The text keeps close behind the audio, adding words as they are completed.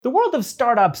The world of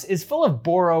startups is full of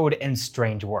borrowed and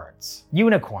strange words.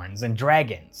 Unicorns and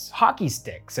dragons, hockey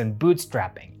sticks and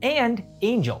bootstrapping, and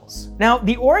angels. Now,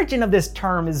 the origin of this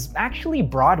term is actually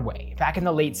Broadway. Back in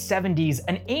the late 70s,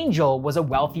 an angel was a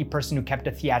wealthy person who kept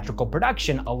a theatrical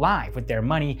production alive with their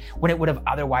money when it would have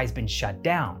otherwise been shut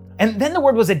down. And then the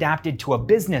word was adapted to a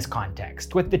business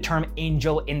context, with the term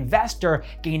angel investor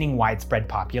gaining widespread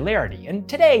popularity. And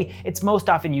today, it's most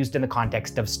often used in the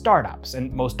context of startups,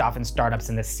 and most often startups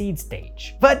in the seed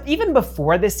stage. But even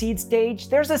before the seed stage,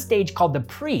 there's a stage called the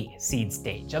pre-seed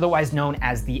stage, otherwise known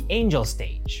as the angel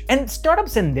stage. And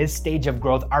startups in this stage of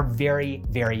growth are very,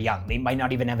 very young. They might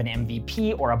not even have an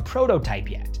MVP or a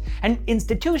prototype yet. And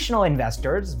institutional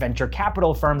investors, venture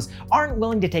capital firms, aren't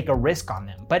willing to take a risk on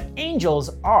them, but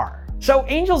angels are. So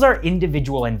angels are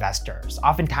individual investors,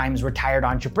 oftentimes retired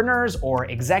entrepreneurs or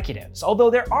executives, although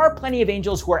there are plenty of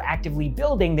angels who are actively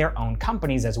building their own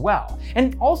companies as well.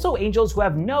 And also angels who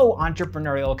have no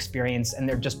entrepreneurial experience and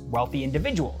they're just wealthy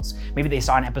individuals. Maybe they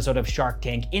saw an episode of Shark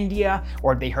Tank India,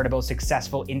 or they heard about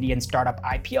successful Indian startup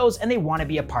IPOs and they want to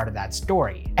be a part of that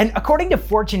story. And according to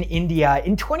Fortune India,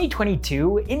 in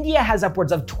 2022, India has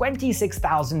upwards of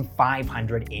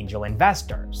 26,500 angel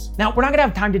investors. Now, we're not gonna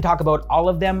have time to talk about all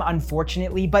of them,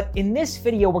 unfortunately, but in this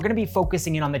video, we're gonna be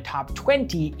focusing in on the top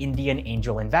 20 Indian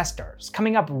angel investors,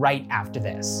 coming up right after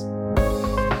this.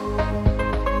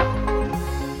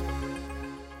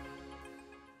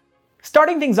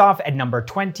 Starting things off at number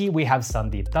 20, we have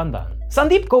Sandeep Tandon.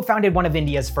 Sandeep co-founded one of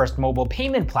India's first mobile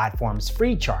payment platforms,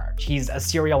 FreeCharge. He's a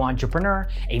serial entrepreneur,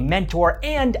 a mentor,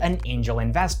 and an angel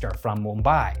investor from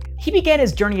Mumbai. He began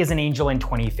his journey as an angel in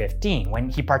 2015 when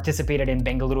he participated in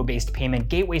Bengaluru-based payment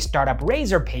gateway startup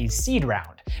Razorpay's seed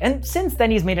round. And since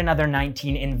then, he's made another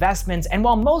 19 investments, and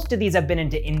while most of these have been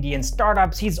into Indian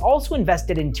startups, he's also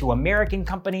invested into American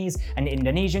companies, an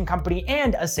Indonesian company,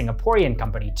 and a Singaporean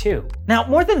company too. Now,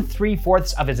 more than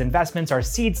 3/4 of his investments are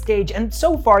seed stage, and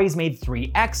so far he's made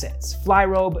 3 exits: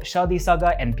 Flyrobe,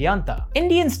 ShadiSaga, and Pianta.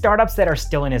 Indian startups that are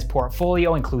still in his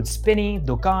portfolio include Spinny,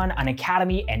 Dukaan,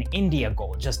 Unacademy, and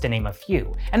IndiaGold, just to name a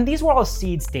few. And these were all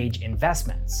seed stage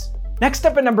investments. Next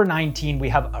up at number 19, we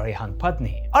have Arihant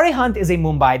Patni. Arihant is a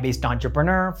Mumbai-based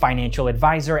entrepreneur, financial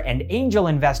advisor, and angel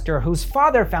investor whose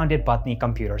father founded Patni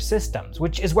Computer Systems,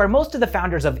 which is where most of the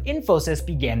founders of Infosys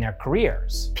began their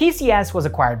careers. PCS was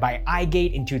acquired by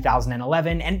iGate in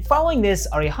 2011, and following this,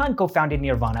 Arihant co-founded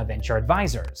Nirvana Venture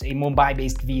Advisors, a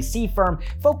Mumbai-based VC firm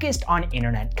focused on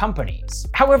internet companies.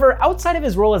 However, outside of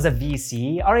his role as a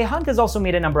VC, Arihant has also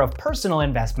made a number of personal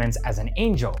investments as an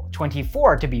angel,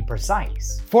 24 to be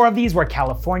precise. 4 of these were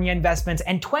California investments,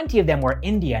 and 20 of them were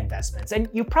India investments, and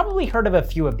you've probably heard of a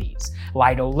few of these: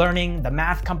 Lido Learning, The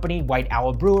Math Company, White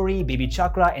Owl Brewery, Baby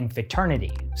Chakra, and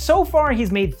Fraternity. So far,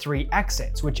 he's made 3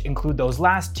 exits, which include those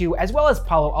last 2, as well as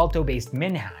Palo Alto-based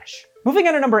Minhash. Moving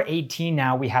on to number 18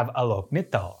 now, we have Alok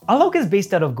Mittal. Alok is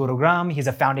based out of Gurugram. He's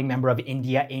a founding member of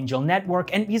India Angel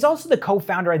Network, and he's also the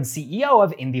co-founder and CEO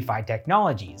of Indify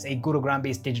Technologies, a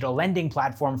Gurugram-based digital lending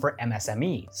platform for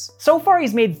MSMEs. So far,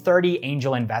 he's made 30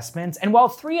 angel investments, and while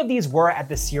 3 of these were at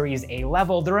the Series A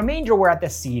level, the remainder were at the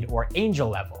seed or angel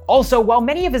level. Also, while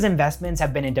many of his investments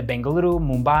have been into Bengaluru,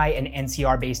 Mumbai, and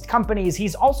NCR-based companies,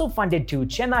 he's also funded 2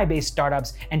 Chennai-based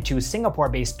startups and 2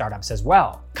 Singapore-based startups as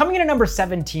well. Coming in at number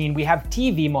 17, we have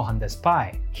TV Mohandas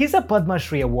Pai. He's a Padma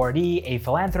Shri awardee, a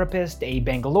philanthropist, a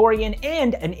Bangalorean,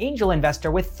 and an angel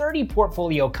investor with 30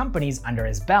 portfolio companies under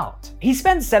his belt. He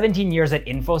spent 17 years at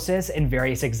Infosys in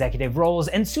various executive roles,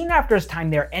 and soon after his time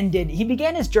there ended, he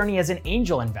began his journey as an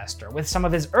angel investor, with some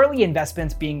of his early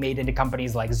investments being made into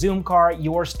companies like Zoomcar,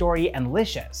 YourStory, and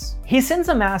Licious. He's since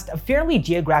amassed a fairly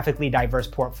geographically diverse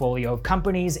portfolio of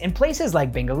companies in places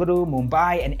like Bengaluru,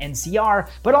 Mumbai, and NCR,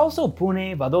 but also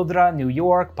Pune, Vadodara, New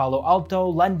York, Palo Alto,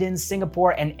 London,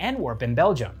 Singapore, and Antwerp in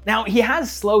Belgium. Now, he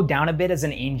has slowed down a bit as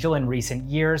an angel in recent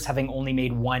years, having only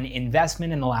made 1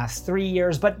 investment in the last 3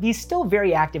 years, but he's still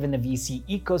very active in the VC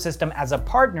ecosystem as a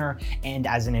partner and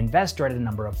as an investor at a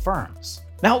number of firms.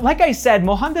 Now, like I said,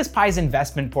 Mohandas Pai's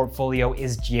investment portfolio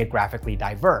is geographically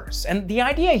diverse, and the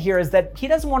idea here is that he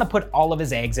doesn't want to put all of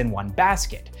his eggs in one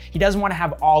basket. He doesn't want to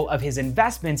have all of his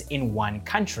investments in one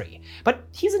country. But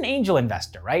he's an angel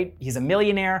investor, right? He's a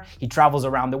millionaire, he travels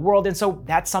around the world, and so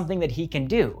that's something that he can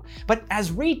do. But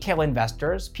as retail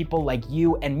investors, people like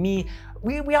you and me,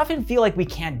 we often feel like we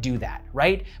can't do that,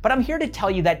 right? But I'm here to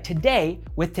tell you that today,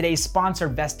 with today's sponsor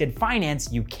Vested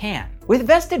Finance, you can. With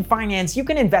vested finance, you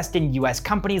can invest in US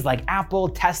companies like Apple,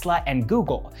 Tesla, and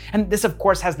Google. And this of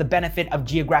course has the benefit of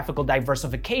geographical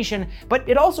diversification, but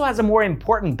it also has a more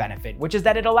important benefit, which is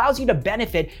that it allows you to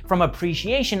benefit from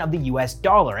appreciation of the US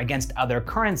dollar against other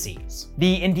currencies.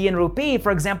 The Indian rupee,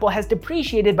 for example, has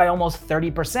depreciated by almost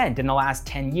 30% in the last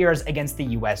 10 years against the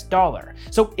US dollar.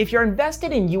 So if you're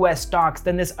invested in US stocks,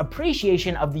 then this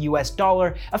appreciation of the US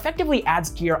dollar effectively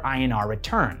adds to your INR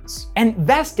returns. And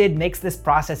vested makes this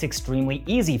process extremely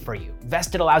easy for you.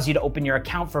 Vested allows you to open your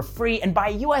account for free and buy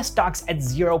US stocks at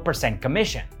 0%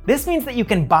 commission. This means that you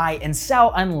can buy and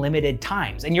sell unlimited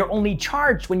times, and you're only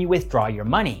charged when you withdraw your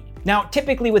money. Now,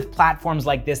 typically with platforms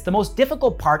like this, the most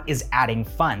difficult part is adding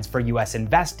funds for US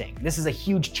investing. This is a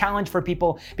huge challenge for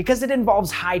people because it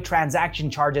involves high transaction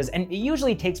charges and it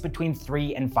usually takes between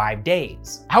 3 and 5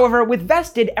 days. However, with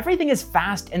Vested, everything is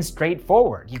fast and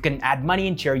straightforward. You can add money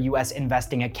into your US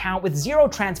investing account with 0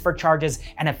 transfer charges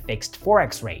and a fixed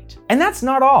forex rate. And that's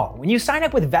not all. When you sign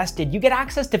up with Vested, you get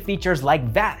access to features like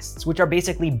vests, which are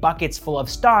basically buckets full of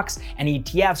stocks and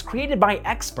ETFs created by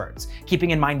experts, keeping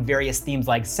in mind various themes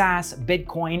like SaaS,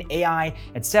 Bitcoin, AI,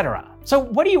 etc. So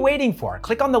what are you waiting for?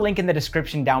 Click on the link in the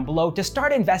description down below to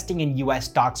start investing in US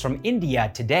stocks from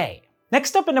India today.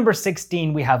 Next up at number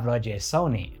 16, we have Rajesh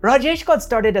Soni. Rajesh got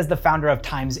started as the founder of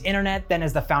Times Internet, then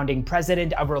as the founding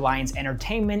president of Reliance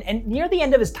Entertainment, and near the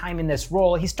end of his time in this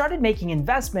role, he started making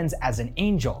investments as an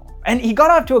angel. And he got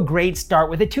off to a great start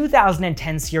with a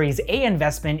 2010 Series A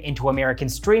investment into American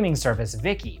streaming service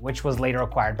Viki, which was later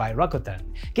acquired by Rakuten,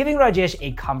 giving Rajesh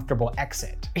a comfortable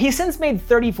exit. He's since made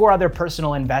 34 other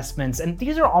personal investments, and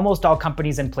these are almost all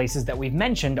companies and places that we've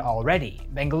mentioned already: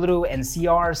 Bengaluru,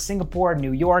 NCR, Singapore,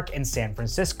 New York, and San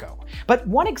Francisco. But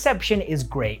one exception is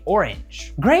Grey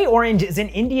Orange. Grey Orange is an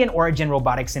Indian origin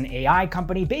robotics and AI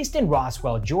company based in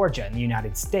Roswell, Georgia in the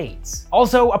United States.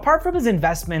 Also, apart from his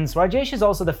investments, Rajesh is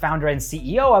also the founder and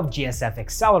CEO of GSF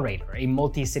Accelerator, a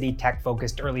multi-city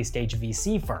tech-focused early-stage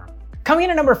VC firm. Coming in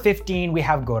at number 15, we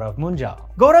have Gaurav Munjal.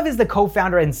 Gaurav is the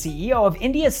co-founder and CEO of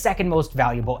India's second most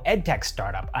valuable edtech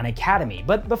startup, Unacademy.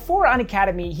 But before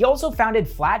Unacademy, he also founded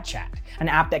FlatChat, an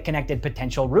app that connected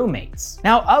potential roommates.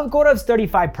 Now, of Gaurav's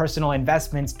 35 personal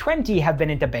investments, 20 have been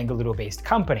into Bengaluru-based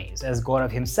companies, as Gaurav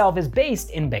himself is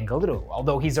based in Bengaluru,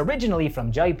 although he's originally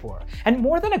from Jaipur, and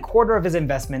more than a quarter of his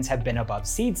investments have been above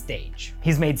seed stage.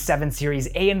 He's made 7 Series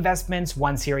A investments,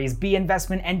 1 Series B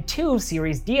investment, and 2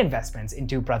 Series D investments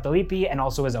into Pratalipi and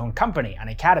also his own company,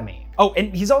 Unacademy. Oh,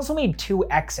 and he's also made 2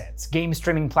 exits: game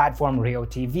streaming platform Rio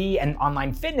TV and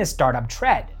online fitness startup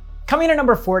Tread. Coming in at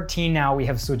number 14 now, we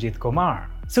have Sujit Kumar.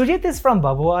 Sujit is from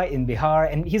Babua in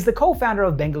Bihar, and he's the co-founder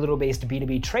of Bengaluru-based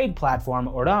B2B trade platform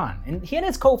Udaan. And he and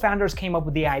his co-founders came up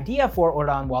with the idea for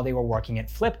Udaan while they were working at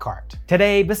Flipkart.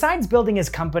 Today, besides building his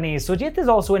company, Sujit is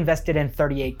also invested in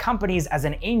 38 companies as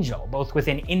an angel, both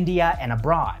within India and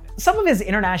abroad. Some of his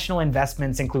international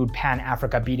investments include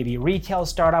Pan-Africa B2B retail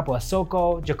startup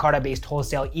Wasoko, Jakarta-based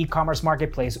wholesale e-commerce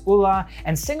marketplace Ula,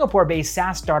 and Singapore-based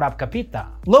SaaS startup Kapita.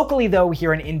 Locally though,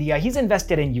 here in India, he's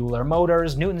invested in Euler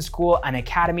Motors, Newton School,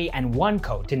 Unacademy, and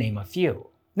OneCo, to name a few.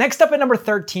 Next up at number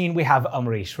 13, we have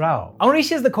Amrish Rao.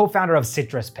 Amrish is the co-founder of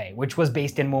CitrusPay, which was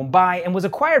based in Mumbai and was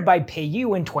acquired by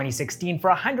PayU in 2016 for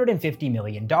 $150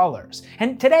 million.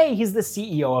 And today, he's the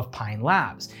CEO of Pine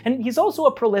Labs. And he's also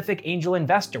a prolific angel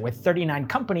investor with 39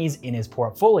 companies in his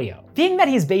portfolio. Being that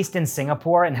he's based in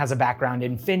Singapore and has a background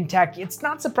in fintech, it's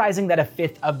not surprising that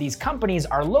 1/5 of these companies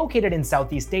are located in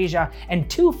Southeast Asia and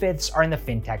 2/5 are in the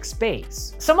fintech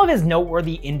space. Some of his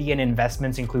noteworthy Indian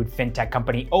investments include fintech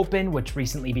company Open, which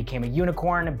recently became a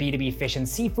unicorn, B2B fish and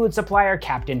seafood supplier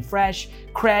Captain Fresh,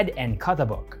 Cred, and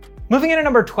Katabook. Moving in at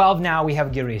number 12 now, we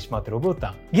have Girish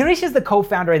Mathrubootham. Girish is the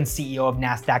co-founder and CEO of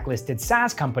Nasdaq-listed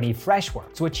SaaS company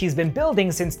Freshworks, which he's been building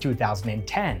since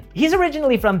 2010. He's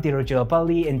originally from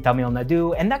Tiruchirappalli in Tamil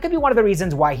Nadu, and that could be one of the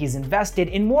reasons why he's invested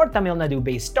in more Tamil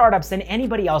Nadu-based startups than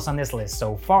anybody else on this list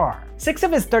so far. 6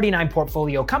 of his 39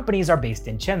 portfolio companies are based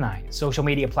in Chennai: social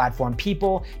media platform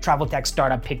People, travel tech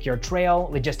startup Pick Your Trail,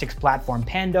 logistics platform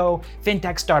Pando,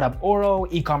 fintech startup Oro,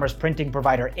 e-commerce printing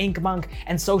provider InkMonk,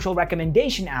 and social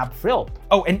recommendation app Frilp.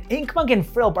 Oh, and InkMonk and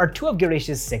Frilp are 2 of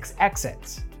Girish's 6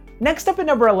 exits. Next up at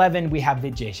number 11, we have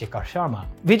Vijay Shekhar Sharma.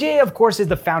 Vijay, of course, is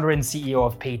the founder and CEO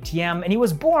of Paytm, and he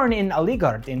was born in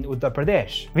Aligarh in Uttar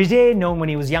Pradesh. Vijay, known when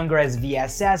he was younger as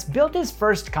VSS, built his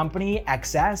first company,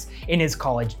 XS, in his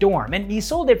college dorm, and he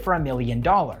sold it for $1 million.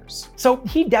 So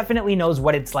he definitely knows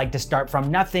what it's like to start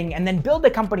from nothing and then build the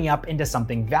company up into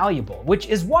something valuable, which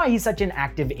is why he's such an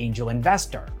active angel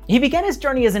investor. He began his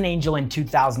journey as an angel in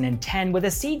 2010 with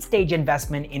a seed stage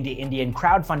investment into Indian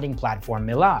crowdfunding platform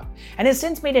Milab, and has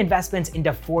since made investments investments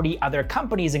into 40 other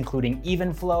companies, including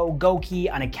Evenflow,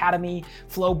 Gokey, Unacademy,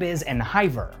 Flowbiz, and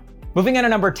Hiver. Moving on to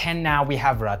number 10 now, we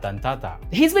have Ratan Tata.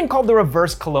 He's been called the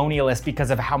reverse colonialist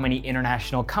because of how many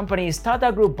international companies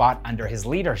Tata Group bought under his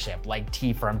leadership, like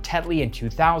T-Firm Tetley in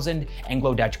 2000,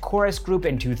 Anglo-Dutch Chorus Group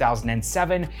in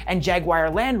 2007, and Jaguar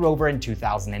Land Rover in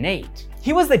 2008.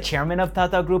 He was the chairman of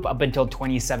Tata Group up until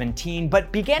 2017,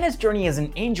 but began his journey as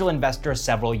an angel investor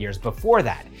several years before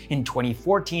that, in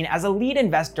 2014 as a lead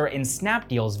investor in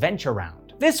Snapdeal's venture round.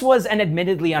 This was an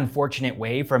admittedly unfortunate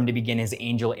way for him to begin his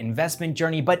angel investment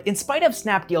journey, but in spite of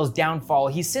Snapdeal's downfall,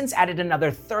 he's since added another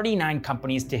 39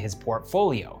 companies to his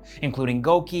portfolio, including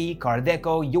Gokey,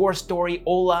 Cardeco, Your Story,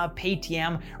 Ola,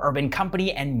 Paytm, Urban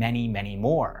Company, and many, many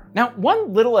more. Now,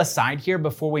 one little aside here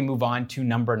before we move on to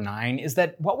number 9 is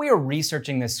that while we were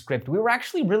researching this script, we were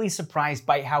actually really surprised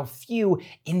by how few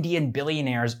Indian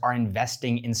billionaires are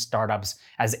investing in startups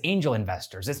as angel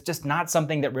investors. It's just not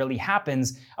something that really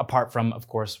happens apart from, of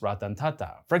course, Ratan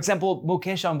Tata. For example,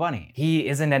 Mukesh Ambani. He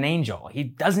isn't an angel. He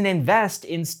doesn't invest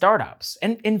in startups.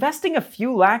 And investing a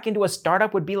few lakh into a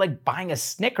startup would be like buying a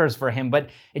Snickers for him, but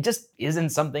it just isn't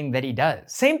something that he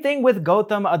does. Same thing with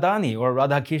Gautam Adani or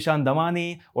Radhakishan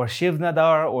Damani or Shiv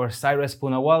Nadar or Cyrus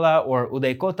Poonawalla or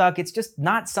Uday Kotak. It's just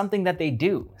not something that they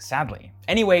do, sadly.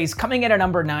 Anyways, coming in at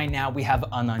number 9 now, we have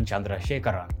Anand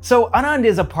Chandrasekaran. So Anand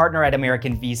is a partner at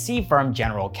American VC firm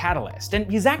General Catalyst, and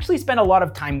he's actually spent a lot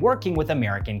of time working with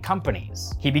American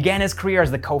companies. He began his career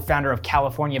as the co-founder of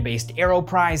California-based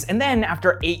AeroPrize, and then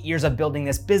after 8 years of building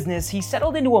this business, he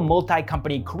settled into a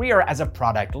multi-company career as a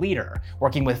product leader,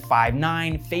 working with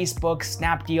Five9, Facebook,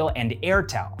 Snapdeal, and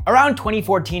Airtel. Around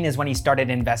 2014 is when he started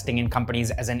investing in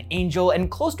companies as an angel,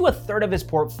 and close to a third of his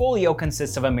portfolio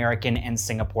consists of American and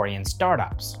Singaporean startups.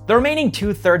 The remaining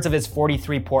 2/3 of his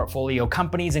 43 portfolio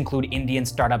companies include Indian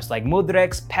startups like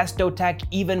Mudrex, Pestotech,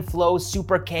 Evenflow,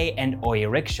 SuperK, and Oi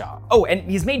Rickshaw. Oh, and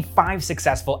he's made 5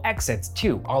 successful exits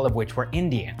too, all of which were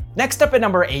Indian. Next up at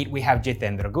number 8, we have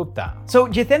Jitendra Gupta. So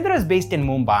Jitendra is based in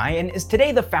Mumbai and is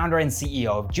today the founder and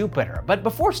CEO of Jupiter. But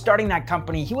before starting that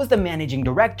company, he was the managing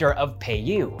director of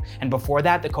PayU, and before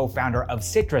that, the co-founder of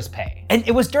CitrusPay. And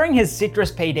it was during his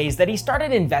CitrusPay days that he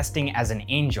started investing as an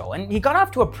angel, and he got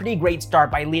off to a pretty great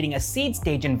start by leading a seed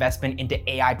stage investment into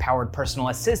AI-powered personal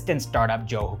assistant startup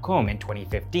JoHukum in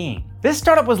 2015. This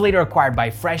startup was later acquired by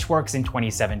Freshworks in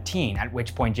 2017, at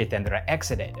which point Jitendra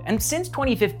exited. And since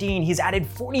 2015, he's added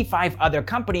 45 other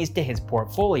companies to his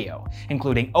portfolio,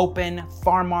 including Open,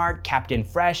 Farmart, Captain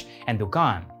Fresh, and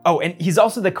Dukaan. Oh, and he's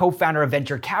also the co-founder of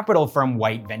venture capital firm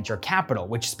White Venture Capital,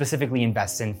 which specifically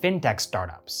invests in fintech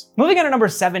startups. Moving on to number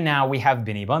 7 now, we have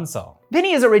Binny Bansal.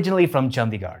 Binny is originally from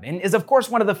Chandigarh and is of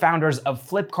course one of the founders of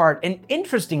Flipkart, and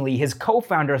interestingly, his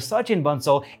co-founder Sachin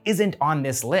Bansal isn't on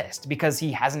this list because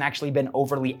he hasn't actually been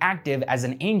overly active as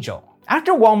an angel.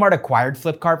 After Walmart acquired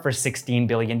Flipkart for $16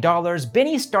 billion,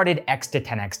 Binny started X to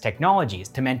 10X Technologies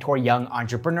to mentor young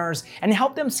entrepreneurs and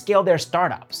help them scale their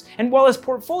startups. And while his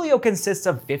portfolio consists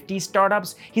of 50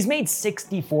 startups, he's made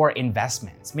 64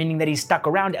 investments, meaning that he's stuck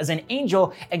around as an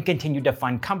angel and continued to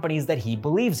fund companies that he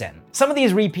believes in. Some of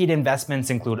these repeat investments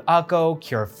include Akko,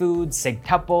 Cure Foods,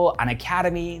 Sigtuple,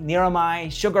 Unacademy,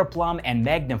 Niramai, Sugar Plum, and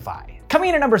Magnify. Coming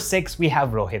in at number 6, we have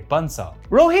Rohit Bansal.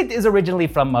 Rohit is originally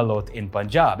from Malot in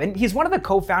Punjab, and he's one of the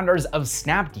co-founders of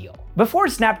Snapdeal. Before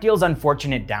Snapdeal's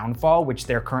unfortunate downfall, which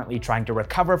they're currently trying to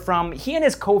recover from, he and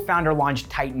his co-founder launched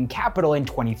Titan Capital in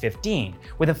 2015,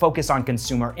 with a focus on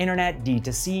consumer internet,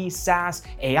 D2C, SaaS,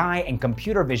 AI, and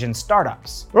computer vision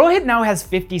startups. Rohit now has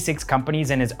 56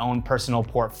 companies in his own personal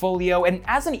portfolio, and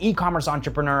as an e-commerce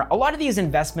entrepreneur, a lot of these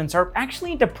investments are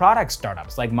actually into product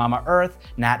startups like Mama Earth,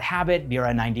 Nat Habit,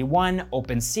 Bira91,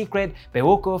 Open Secret,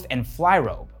 Bewukuf, and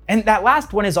Flyrobe. And that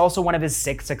last one is also one of his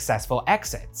 6 successful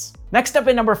exits. Next up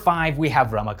at number 5, we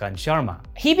have Ramakant Sharma.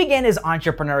 He began his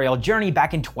entrepreneurial journey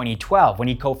back in 2012 when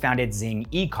he co-founded Zing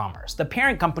E-commerce, the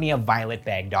parent company of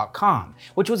VioletBag.com,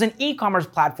 which was an e-commerce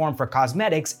platform for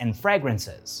cosmetics and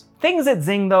fragrances. Things at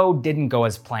Zing, though, didn't go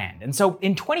as planned, and so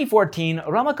in 2014,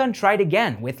 Ramakant tried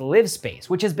again with LiveSpace,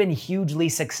 which has been hugely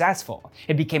successful.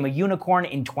 It became a unicorn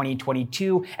in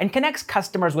 2022 and connects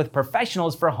customers with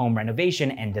professionals for home renovation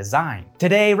and design.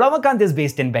 Today, Ramakant is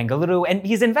based in Bengaluru, and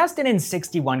he's invested in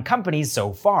 61 companies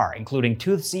so far, including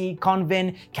Toothsy,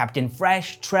 Convin, Captain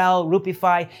Fresh, Trell,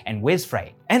 Rupify, and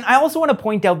Wizfreight. And I also want to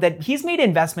point out that he's made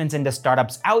investments into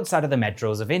startups outside of the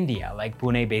metros of India, like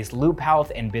Pune-based Loop Health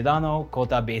and Bidano,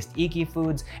 Kota-based Iki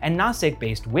Foods, and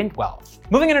Nasik-based Wintwealth.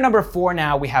 Moving into number 4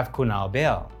 now, we have Kunal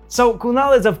Bahl. So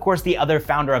Kunal is of course the other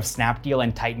founder of Snapdeal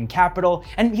and Titan Capital,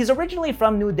 and he's originally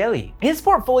from New Delhi. His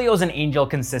portfolio as an angel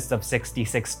consists of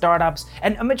 66 startups,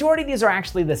 and a majority of these are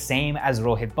actually the same as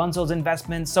Rohit Bansal's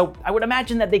investments, so I would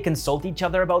imagine that they consult each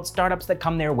other about startups that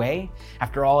come their way.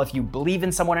 After all, if you believe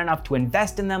in someone enough to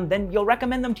invest in them, then you'll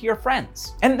recommend them to your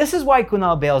friends. And this is why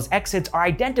Kunal Bale's exits are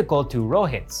identical to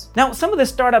Rohit's. Now, some of the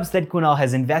startups that Kunal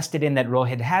has invested in that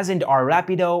Rohit hasn't are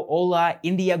Rapido, Ola,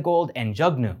 India Gold, and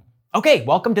Jugnu. Okay,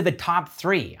 welcome to the top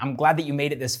 3. I'm glad that you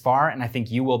made it this far, and I think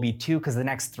you will be too, because the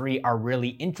next 3 are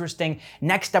really interesting.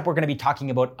 Next up, we're going to be talking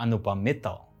about Anupam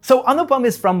Mittal. So Anupam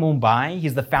is from Mumbai.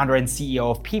 He's the founder and CEO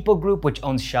of People Group, which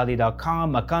owns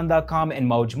Shaadi.com, Makaan.com, and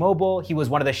Moj Mobile. He was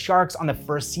one of the sharks on the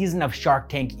first season of Shark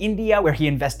Tank India, where he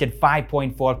invested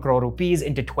 5.4 crore rupees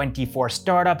into 24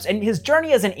 startups. And his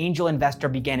journey as an angel investor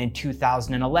began in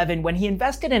 2011 when he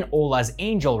invested in Ola's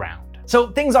angel round. So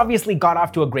things obviously got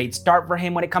off to a great start for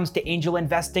him when it comes to angel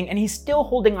investing, and he's still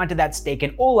holding onto that stake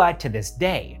in Ola to this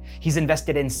day. He's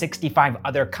invested in 65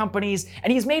 other companies,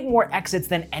 and he's made more exits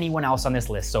than anyone else on this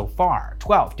list so far,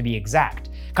 12 to be exact.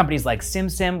 Companies like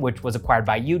SimSim, which was acquired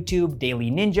by YouTube, Daily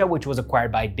Ninja, which was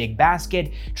acquired by Big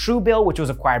Basket, Truebill, which was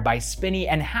acquired by Spinny,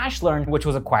 and HashLearn, which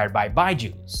was acquired by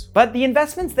Byju's. But the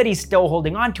investments that he's still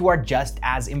holding on to are just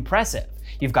as impressive.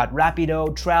 You've got Rapido,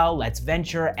 Trell, Let's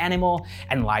Venture, Animal,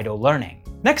 and Lido Learning.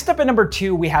 Next up at number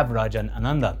 2, we have Rajan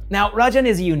Anandan. Now, Rajan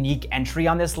is a unique entry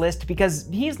on this list because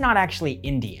he's not actually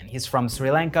Indian. He's from Sri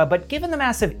Lanka, but given the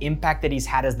massive impact that he's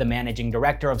had as the managing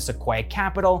director of Sequoia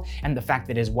Capital and the fact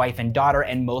that his wife and daughter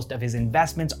and most of his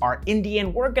investments are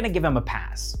Indian, we're gonna give him a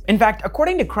pass. In fact,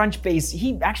 according to Crunchbase,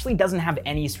 he actually doesn't have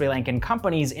any Sri Lankan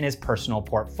companies in his personal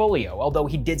portfolio, although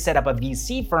he did set up a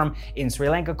VC firm in Sri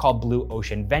Lanka called Blue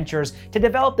Ocean Ventures to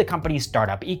develop the company's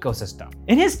startup ecosystem.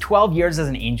 In his 12 years as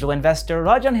an angel investor,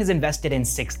 Rajan has invested in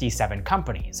 67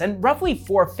 companies, and roughly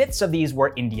 4/5 of these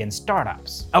were Indian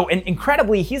startups. Oh, and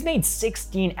incredibly, he's made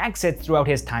 16 exits throughout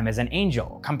his time as an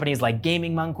angel. Companies like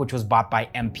Gaming Monk, which was bought by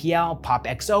MPL,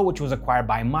 PopXO, which was acquired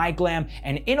by MyGlam,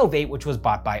 and Innovate, which was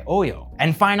bought by Oyo.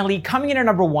 And finally, coming in at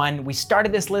number 1, we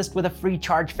started this list with a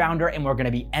FreeCharge founder, and we're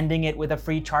gonna be ending it with a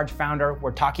FreeCharge founder.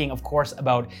 We're talking, of course,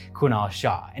 about Kunal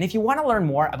Shah. And if you wanna learn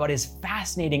more about his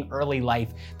fascinating early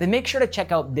life, then make sure to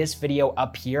check out this video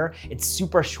up here. It's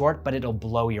super short, but it'll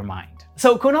blow your mind.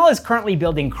 So Kunal is currently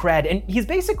building Cred, and he's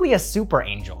basically a super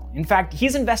angel. In fact,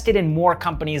 he's invested in more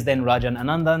companies than Rajan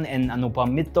Anandan and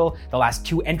Anupam Mittal, the last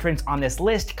 2 entrants on this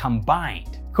list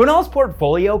combined. Kunal's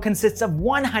portfolio consists of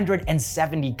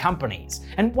 170 companies,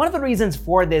 and one of the reasons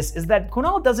for this is that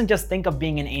Kunal doesn't just think of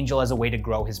being an angel as a way to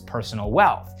grow his personal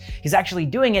wealth. He's actually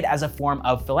doing it as a form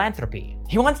of philanthropy.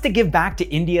 He wants to give back to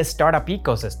India's startup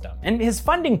ecosystem, and his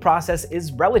funding process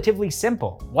is relatively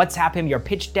simple. WhatsApp him your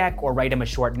pitch deck or write him a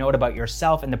short note about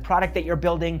yourself and the product that you're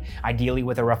building, ideally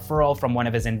with a referral from one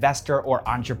of his investor or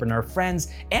entrepreneur friends,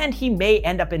 and he may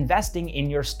end up investing in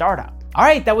your startup. All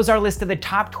right, that was our list of the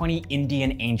top 20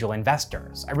 Indian angel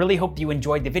investors. I really hope you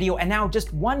enjoyed the video, and now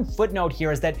just one footnote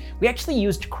here is that we actually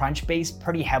used Crunchbase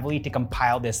pretty heavily to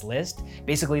compile this list.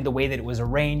 Basically, the way that it was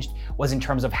arranged was in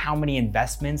terms of how many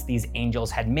investments these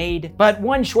angels had made. But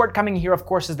one shortcoming here, of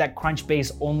course, is that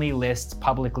Crunchbase only lists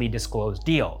publicly disclosed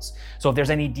deals. So if there's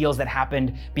any deals that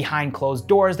happened behind closed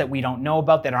doors that we don't know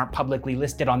about, that aren't publicly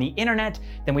listed on the internet,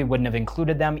 then we wouldn't have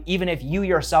included them. Even if you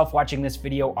yourself watching this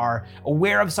video are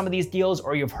aware of some of these deals,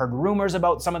 or you've heard rumors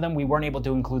about some of them, we weren't able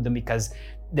to include them because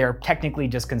they're technically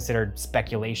just considered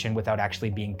speculation without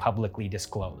actually being publicly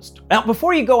disclosed. Now,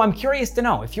 before you go, I'm curious to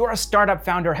know, if you're a startup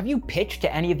founder, have you pitched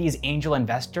to any of these angel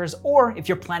investors? Or if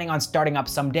you're planning on starting up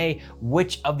someday,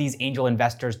 which of these angel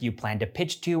investors do you plan to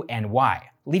pitch to and why?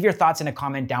 Leave your thoughts in a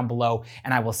comment down below,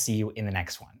 and I will see you in the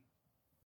next one.